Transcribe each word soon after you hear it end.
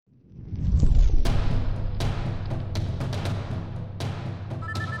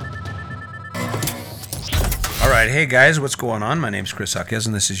right, hey guys, what's going on? My name's Chris Huckes,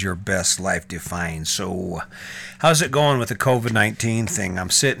 and this is your best life defined. So, how's it going with the COVID-19 thing?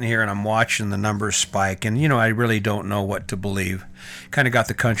 I'm sitting here and I'm watching the numbers spike, and I really don't know what to believe. Kind of got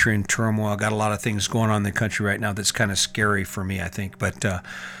the country in turmoil. Got a lot of things going on in the country right now that's kind of scary for me, I think. But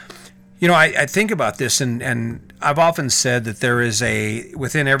I think about this, and I've often said that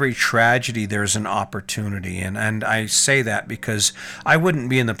within every tragedy, there's an opportunity. And I say that because I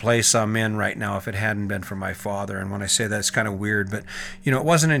wouldn't be in the place I'm in right now if it hadn't been for my father. And when I say that, it's kind of weird, but, it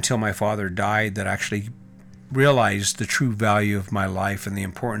wasn't until my father died that I actually realized the true value of my life and the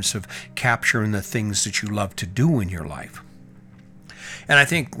importance of capturing the things that you love to do in your life. And I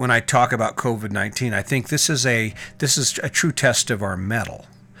think when I talk about COVID-19, I think this is a true test of our mettle.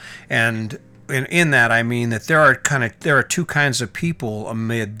 And in that, I mean that there are two kinds of people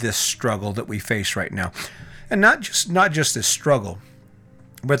amid this struggle that we face right now. And not just this struggle,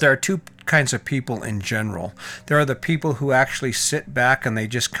 but there are two kinds of people in general. There are the people who actually sit back and they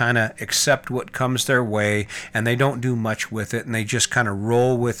just kind of accept what comes their way, and they don't do much with it, and they just kind of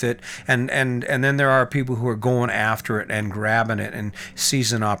roll with it. And then there are people who are going after it and grabbing it and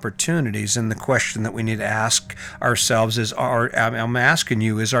seizing opportunities. And the question that we need to ask ourselves is, I'm asking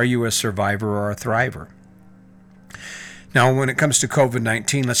you, are you a survivor or a thriver? Now, when it comes to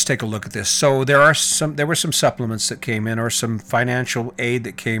COVID-19, let's take a look at this. So there were some supplements that came in, or some financial aid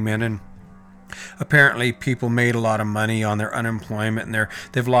that came in, and apparently people made a lot of money on their unemployment, and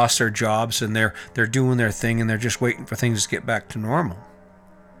they've lost their jobs, and they're doing their thing, and they're just waiting for things to get back to normal.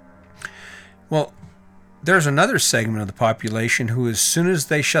 Well, there's another segment of the population who, as soon as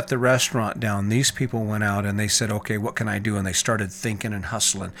they shut the restaurant down, these people went out and they said, okay, what can I do? And they started thinking and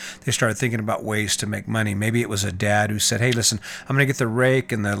hustling. They started thinking about ways to make money. Maybe it was a dad who said, hey, listen, I'm going to get the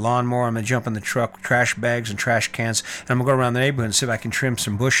rake and the lawnmower. I'm going to jump in the truck, trash bags and trash cans, and I'm going to go around the neighborhood and see if I can trim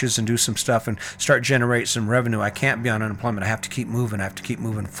some bushes and do some stuff and start generating some revenue. I can't be on unemployment. I have to keep moving. I have to keep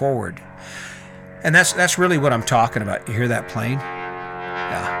moving forward. And that's really what I'm talking about. You hear that plane?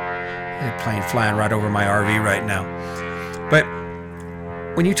 Yeah. A plane flying right over my RV right now. But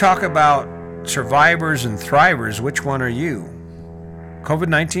when you talk about survivors and thrivers, which one are you?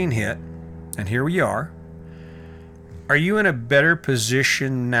 COVID-19 hit, and here we are. Are you in a better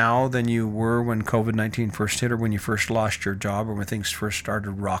position now than you were when COVID-19 first hit, or when you first lost your job, or when things first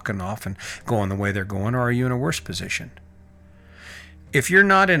started rocking off and going the way they're going, or are you in a worse position? If you're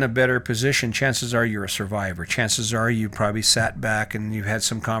not in a better position, chances are you're a survivor. Chances are you probably sat back and you've had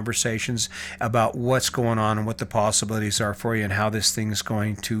some conversations about what's going on and what the possibilities are for you and how this thing's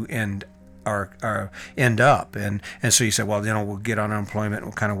going to end up. And so you say, well, we'll get on unemployment,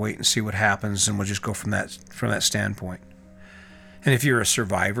 we'll kind of wait and see what happens, and we'll just go from that standpoint. And if you're a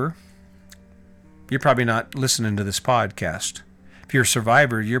survivor, you're probably not listening to this podcast. If you're a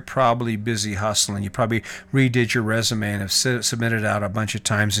survivor, you're probably busy hustling. You probably redid your resume and have submitted out a bunch of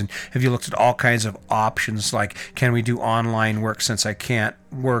times. And have you looked at all kinds of options, like, can we do online work since I can't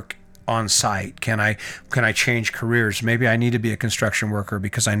work on site? Can I change careers? Maybe I need to be a construction worker,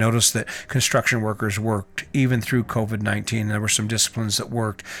 because I noticed that construction workers worked even through COVID-19. There were some disciplines that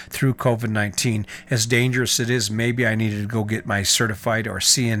worked through COVID-19. As dangerous it is, maybe I needed to go get my certified or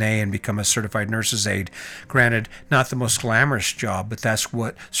CNA and become a certified nurse's aide. Granted, not the most glamorous job, but that's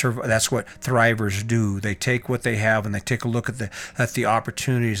what thrivers do. They take what they have and they take a look at the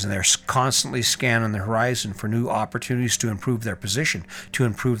opportunities, and they're constantly scanning the horizon for new opportunities to improve their position, to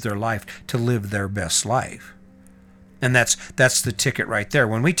improve their life, to live their best life. And that's the ticket right there.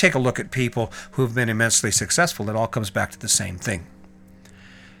 When we take a look at people who've been immensely successful, it all comes back to the same thing.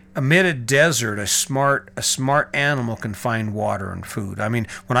 Amid a desert, a smart animal can find water and food. I mean,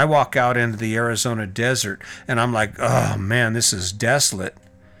 when I walk out into the Arizona desert and I'm like, oh man, this is desolate.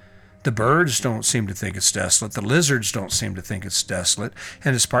 The birds don't seem to think it's desolate. The lizards don't seem to think it's desolate.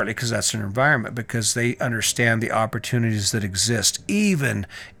 And it's partly because that's an environment, because they understand the opportunities that exist even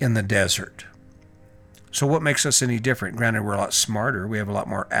in the desert. So what makes us any different? Granted, we're a lot smarter. We have a lot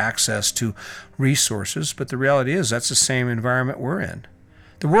more access to resources. But the reality is that's the same environment we're in.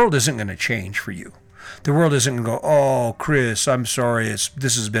 The world isn't going to change for you. The world isn't going to go, oh, Chris, I'm sorry, this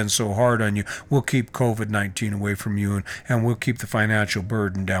has been so hard on you. We'll keep COVID-19 away from you, and we'll keep the financial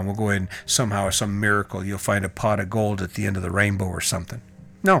burden down. We'll go ahead and somehow, some miracle, you'll find a pot of gold at the end of the rainbow or something.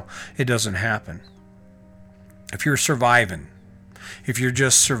 No, it doesn't happen. If you're surviving, if you're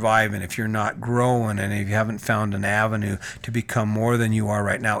just surviving, if you're not growing, and if you haven't found an avenue to become more than you are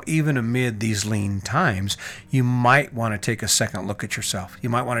right now, even amid these lean times, you might want to take a second look at yourself. You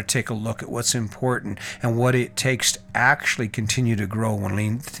might want to take a look at what's important and what it takes to actually continue to grow when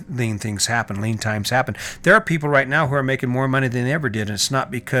lean things happen, lean times happen. There are people right now who are making more money than they ever did, and it's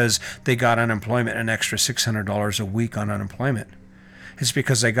not because they got unemployment, an extra $600 a week on unemployment. It's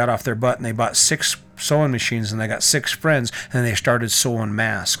because they got off their butt and they bought 6 sewing machines and they got 6 friends and they started sewing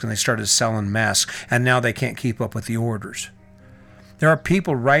masks and they started selling masks, and now they can't keep up with the orders. There are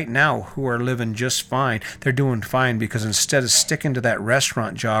people right now who are living just fine. They're doing fine because instead of sticking to that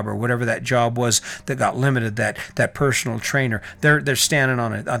restaurant job or whatever that job was that got limited, that personal trainer, they're standing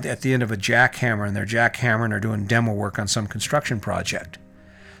on it at the end of a jackhammer, and they're jackhammering or doing demo work on some construction project.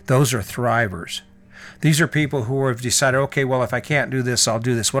 Those are thrivers. These are people who have decided, okay, well, if I can't do this, I'll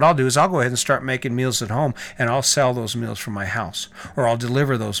do this. What I'll do is I'll go ahead and start making meals at home, and I'll sell those meals from my house, or I'll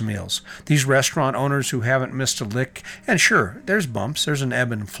deliver those meals. These restaurant owners who haven't missed a lick, and sure, there's bumps, there's an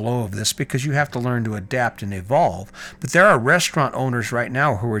ebb and flow of this because you have to learn to adapt and evolve. But there are restaurant owners right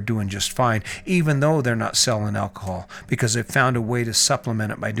now who are doing just fine, even though they're not selling alcohol, because they've found a way to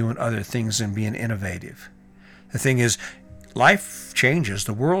supplement it by doing other things and being innovative. The thing is, life changes,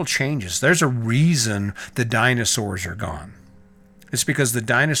 the world changes. There's a reason the dinosaurs are gone. It's because the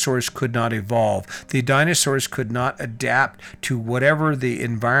dinosaurs could not evolve. The dinosaurs could not adapt to whatever the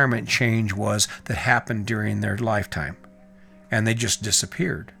environment change was that happened during their lifetime. And they just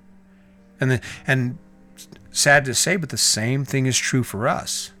disappeared. And sad to say, but the same thing is true for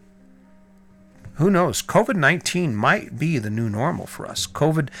us. Who knows? COVID-19 might be the new normal for us.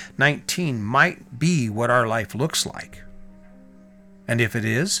 COVID-19 might be what our life looks like. And if it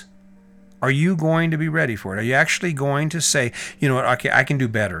is, are you going to be ready for it? Are you actually going to say, you know what, okay, I can do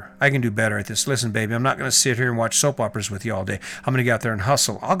better. I can do better at this. Listen, baby, I'm not going to sit here and watch soap operas with you all day. I'm going to get out there and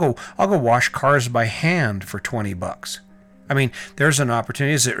hustle. I'll go wash cars by hand for $20. I mean, there's an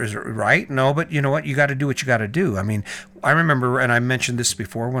opportunity. Is it right? No, but you know what? You got to do what you got to do. I mean, I remember, and I mentioned this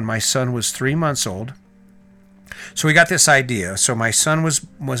before, when my son was 3 months old. So we got this idea. So my son was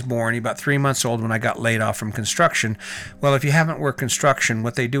born, he about 3 months old when I got laid off from construction. Well, if you haven't worked construction,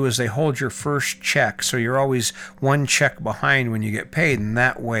 what they do is they hold your first check. So you're always one check behind when you get paid, and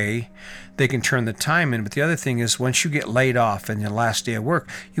that way they can turn the time in. But the other thing is, once you get laid off and your last day of work,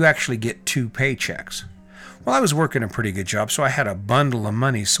 you actually get 2 paychecks. Well, I was working a pretty good job, so I had a bundle of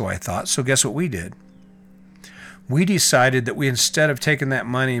money, so I thought. So guess what we did? We decided that instead of taking that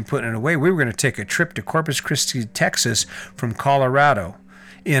money and putting it away, we were going to take a trip to Corpus Christi, Texas from Colorado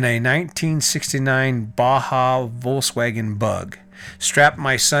in a 1969 Baja Volkswagen Bug. Strapped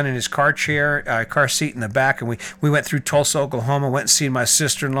my son in his car seat in the back, and we went through Tulsa, Oklahoma, went and seen my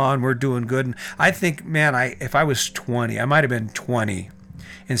sister-in-law, and we're doing good. And I think, man, if I was 20, I might have been 20.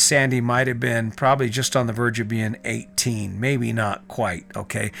 And Sandy might have been probably just on the verge of being 18, maybe not quite,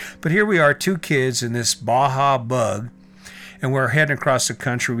 okay? But here we are, 2 kids in this Baja Bug, and we're heading across the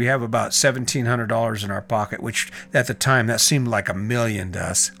country. We have about $1,700 in our pocket, which at the time, that seemed like $1 million to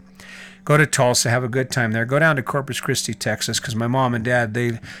us. Go to Tulsa, have a good time there. Go down to Corpus Christi, Texas, because my mom and dad,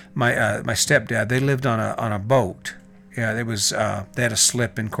 my stepdad, they lived on a boat. Yeah, they had a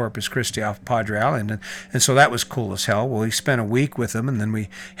slip in Corpus Christi off Padre Island, and so that was cool as hell. Well, we spent a week with them, and then we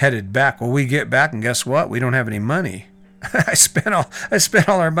headed back. Well, we get back, and guess what? We don't have any money. I spent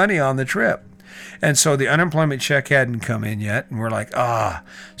all our money on the trip, and so the unemployment check hadn't come in yet, and we're like,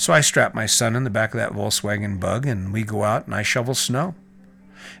 So I strapped my son in the back of that Volkswagen Bug, and we go out, and I shovel snow,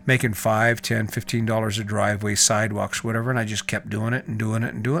 making $5, $10, $15 a driveway, sidewalks, whatever, and I just kept doing it,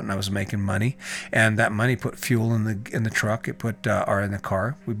 and I was making money, and that money put fuel in the truck, it put in the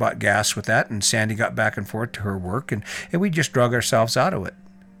car. We bought gas with that, and Sandy got back and forth to her work, and we just drug ourselves out of it.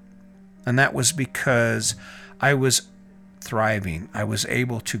 And that was because I was thriving. I was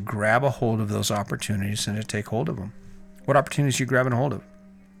able to grab a hold of those opportunities and to take hold of them. What opportunities are you grabbing hold of?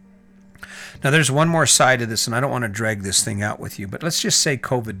 Now, there's one more side of this, and I don't want to drag this thing out with you, but let's just say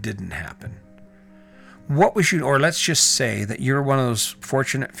COVID didn't happen. Or let's just say that you're one of those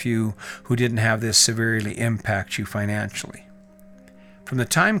fortunate few who didn't have this severely impact you financially. From the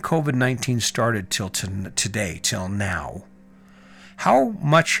time COVID-19 started till today, till now, how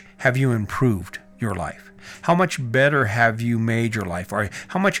much have you improved your life? How much better have you made your life? Or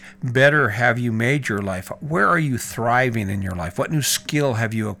how much better have you made your life? Where are you thriving in your life? What new skill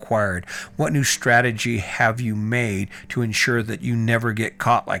have you acquired? What new strategy have you made to ensure that you never get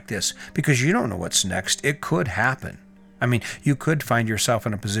caught like this? Because you don't know what's next. It could happen. I mean, you could find yourself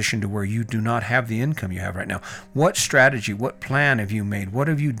in a position to where you do not have the income you have right now. What strategy, what plan have you made? What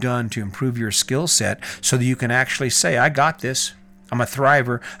have you done to improve your skill set so that you can actually say, I got this. I'm a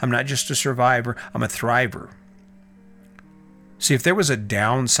thriver. I'm not just a survivor. I'm a thriver. See, if there was a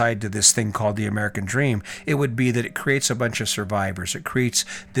downside to this thing called the American dream, it would be that it creates a bunch of survivors. It creates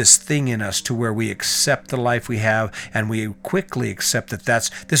this thing in us to where we accept the life we have, and we quickly accept that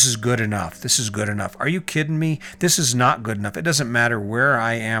this is good enough. This is good enough. Are you kidding me? This is not good enough. It doesn't matter where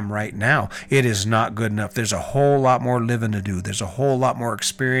I am right now. It is not good enough. There's a whole lot more living to do. There's a whole lot more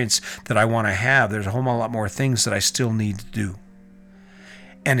experience that I want to have. There's a whole lot more things that I still need to do.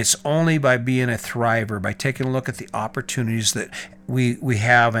 And it's only by being a thriver, by taking a look at the opportunities that we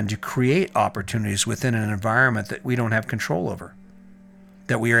have, and to create opportunities within an environment that we don't have control over,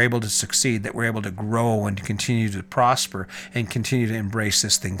 that we are able to succeed, that we're able to grow and to continue to prosper and continue to embrace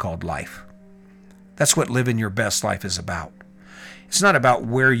this thing called life. That's what living your best life is about. It's not about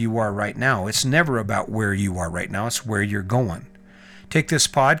where you are right now. It's never about where you are right now. It's where you're going. Take this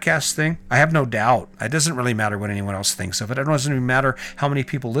podcast thing, I have no doubt. It doesn't really matter what anyone else thinks of it. It doesn't even matter how many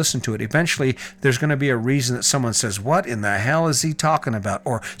people listen to it. Eventually, there's going to be a reason that someone says, what in the hell is he talking about?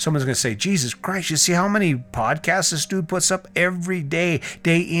 Or someone's going to say, Jesus Christ, you see how many podcasts this dude puts up every day,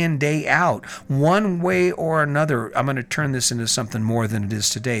 day in, day out. One way or another, I'm going to turn this into something more than it is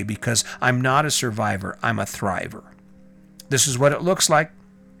today, because I'm not a survivor. I'm a thriver. This is what it looks like.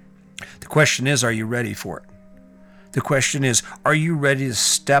 The question is, are you ready for it? The question is, are you ready to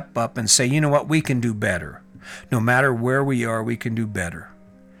step up and say, you know what, we can do better. No matter where we are, we can do better.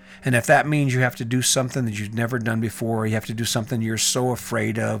 And if that means you have to do something that you've never done before, you have to do something you're so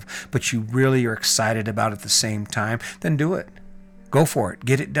afraid of, but you really are excited about at the same time, then do it. Go for it.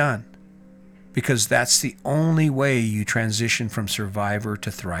 Get it done. Because that's the only way you transition from survivor to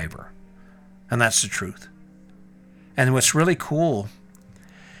thriver. And that's the truth. And what's really cool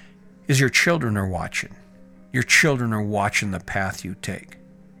is your children are watching. Your children are watching the path you take.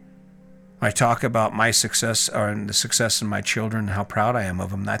 I talk about my success, or the success of my children, and how proud I am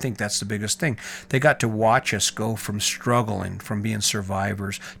of them. I think that's the biggest thing. They got to watch us go from struggling, from being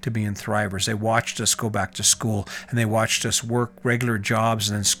survivors to being thrivers. They watched us go back to school, and they watched us work regular jobs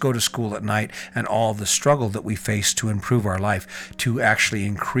and then go to school at night, and all the struggle that we face to improve our life, to actually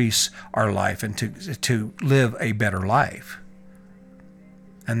increase our life, and to live a better life.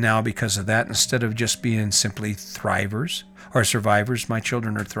 And now, because of that, instead of just being simply thrivers or survivors, my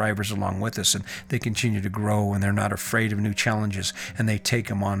children are thrivers along with us, and they continue to grow, and they're not afraid of new challenges, and they take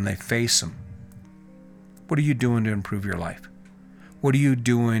them on and they face them. What are you doing to improve your life? What are you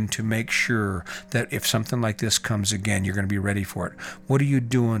doing to make sure that if something like this comes again, you're going to be ready for it? What are you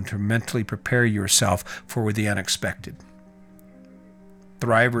doing to mentally prepare yourself for the unexpected?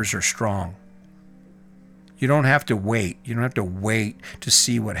 Thrivers are strong. You don't have to wait. You don't have to wait to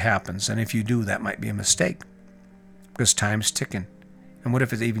see what happens. And if you do, that might be a mistake, because time's ticking. And what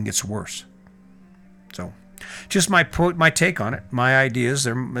if it even gets worse? So, just my take on it, my ideas,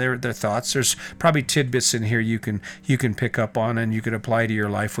 their thoughts. There's probably tidbits in here you can pick up on, and you can apply to your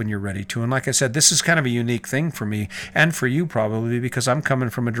life when you're ready to. And like I said, this is kind of a unique thing for me and for you probably, because I'm coming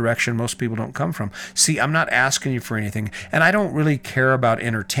from a direction most people don't come from. See, I'm not asking you for anything, and I don't really care about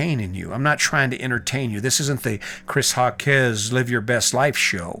entertaining you. I'm not trying to entertain you. This isn't the Chris Jaquez Live Your Best Life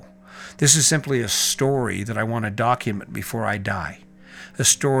show. This is simply a story that I want to document before I die. A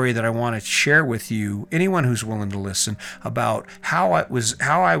story that I want to share with you, anyone who's willing to listen, about how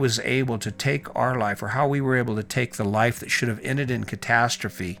I was able to take our life, or how we were able to take the life that should have ended in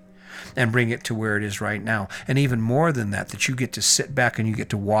catastrophe and bring it to where it is right now. And even more than that, that you get to sit back and you get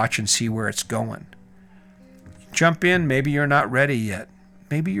to watch and see where it's going. Jump in. Maybe you're not ready yet.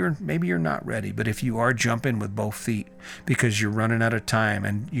 Maybe you're not ready, but if you are, jump in with both feet, because you're running out of time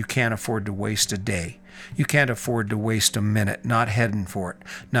and you can't afford to waste a day. You can't afford to waste a minute not heading for it,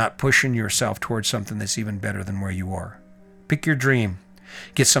 not pushing yourself towards something that's even better than where you are. Pick your dream.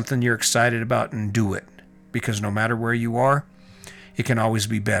 Get something you're excited about and do it, because no matter where you are, it can always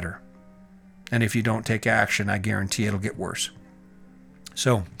be better. And if you don't take action, I guarantee it'll get worse.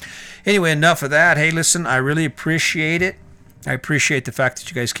 So anyway, enough of that. Hey, listen, I really appreciate it. I appreciate the fact that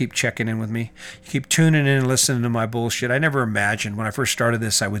you guys keep checking in with me. You keep tuning in and listening to my bullshit. I never imagined when I first started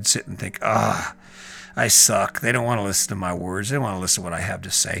this, I would sit and think, I suck. They don't want to listen to my words. They don't want to listen to what I have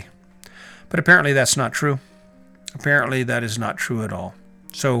to say. But apparently that's not true. Apparently that is not true at all.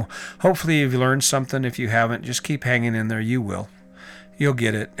 So hopefully you've learned something. If you haven't, just keep hanging in there. You will. You'll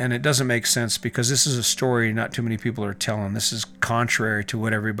get it. And it doesn't make sense, because this is a story not too many people are telling. This is contrary to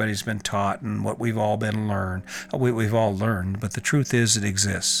what everybody's been taught and what we've all learned. But the truth is, it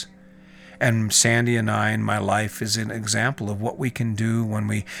exists. And Sandy and I, in my life, is an example of what we can do when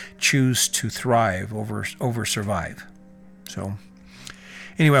we choose to thrive over survive. So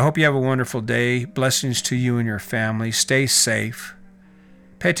anyway, I hope you have a wonderful day. Blessings to you and your family. Stay safe.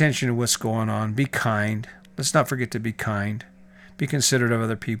 Pay attention to what's going on. Be kind. Let's not forget to be kind. Be considerate of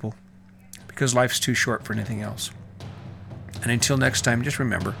other people, because life's too short for anything else. And until next time, just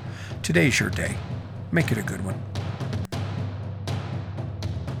remember, today's your day. Make it a good one.